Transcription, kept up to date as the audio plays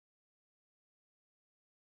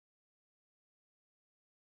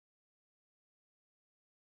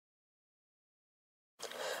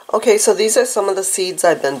Okay, so these are some of the seeds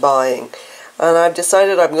I've been buying. And I've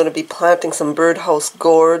decided I'm going to be planting some birdhouse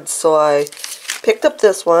gourds, so I picked up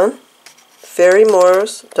this one, Fairy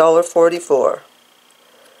Moors, $1.44.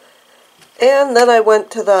 And then I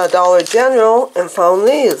went to the Dollar General and found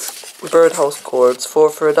these birdhouse gourds, 4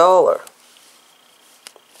 for $1.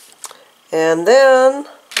 And then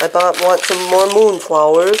I want some more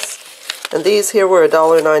moonflowers, and these here were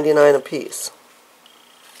 $1.99 a piece.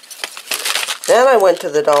 Then I went to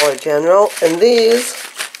the Dollar General, and these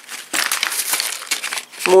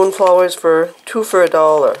moonflowers for 2 for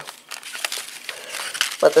 $1.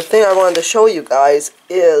 But the thing I wanted to show you guys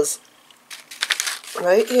is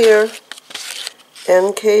right here,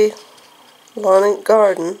 NK Lawn and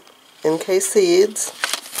Garden, NK Seeds,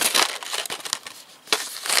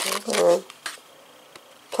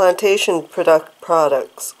 Plantation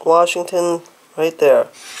Products, Washington, right there.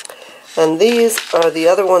 And these are the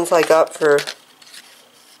other ones I got for,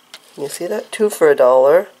 can you see that? 2 for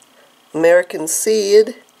 $1. American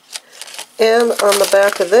Seed. And on the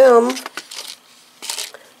back of them,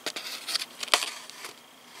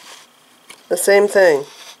 the same thing.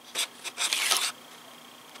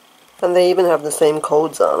 And they even have the same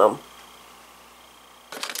codes on them.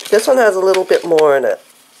 This one has a little bit more in it,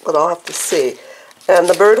 but I'll have to see. And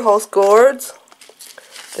the birdhouse gourds,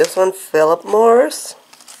 this one, Philip Morris.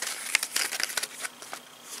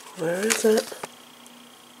 Where is it?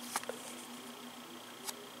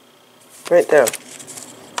 Right there.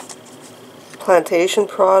 Plantation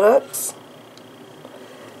Products.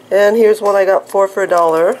 And here's one I got 4 for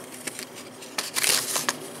 $1.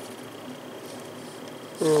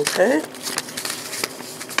 Okay.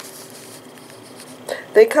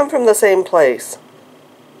 They come from the same place.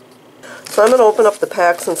 So I'm going to open up the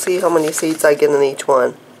packs and see how many seeds I get in each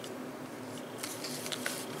one.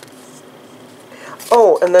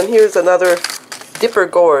 Oh, and then here's another Dipper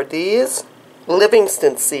gourd. These,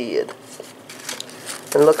 Livingston Seed.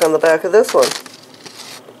 And look on the back of this one.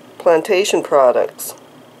 Plantation Products.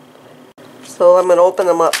 So I'm going to open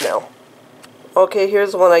them up now. Okay,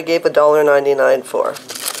 here's one I gave $1.99 for.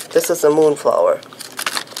 This is a moonflower.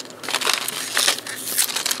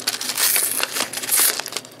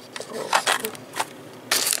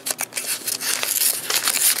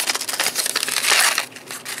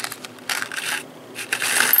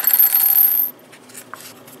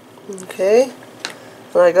 Okay,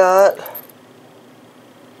 and I got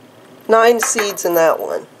 9 seeds in that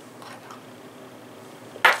one.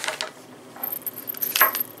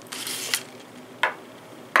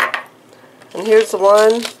 And here's the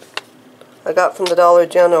one I got from the Dollar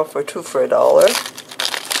General for 2 for $1.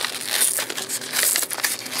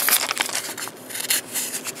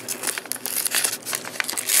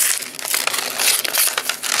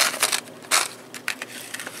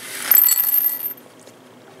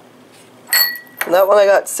 And that one I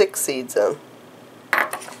got 6 seeds in.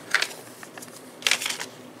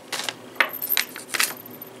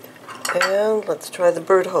 And let's try the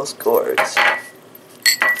birdhouse gourds.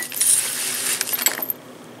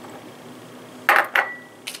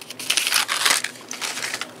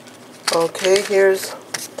 Okay, here's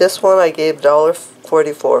this one I gave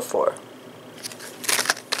 $1.44 for.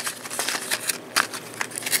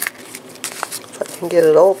 If I can get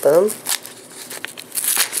it open.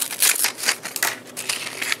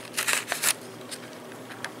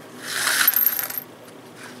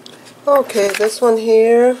 Okay, this one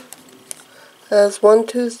here has 1,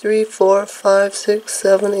 2, 3, 4, 5, 6,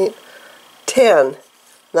 7, 8, 10.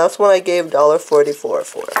 That's one I gave $1.44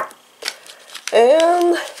 for.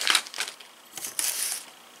 And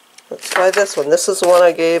let's try this one. This is the one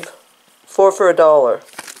I gave 4 for $1.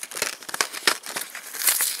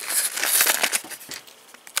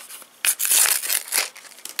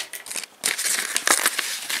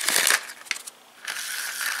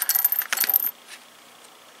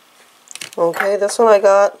 Okay, this one I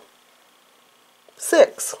got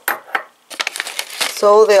 6.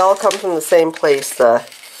 So they all come from the same place. The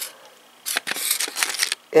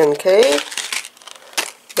NK,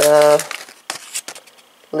 the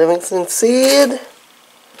Livingston Seed,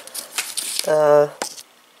 the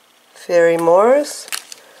Fairy Moors,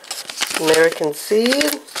 American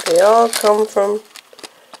Seed. They all come from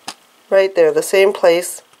right there, the same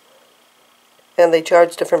place, and they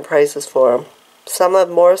charge different prices for them. Some have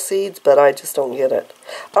more seeds, but I just don't get it.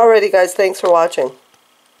 Alrighty guys, thanks for watching.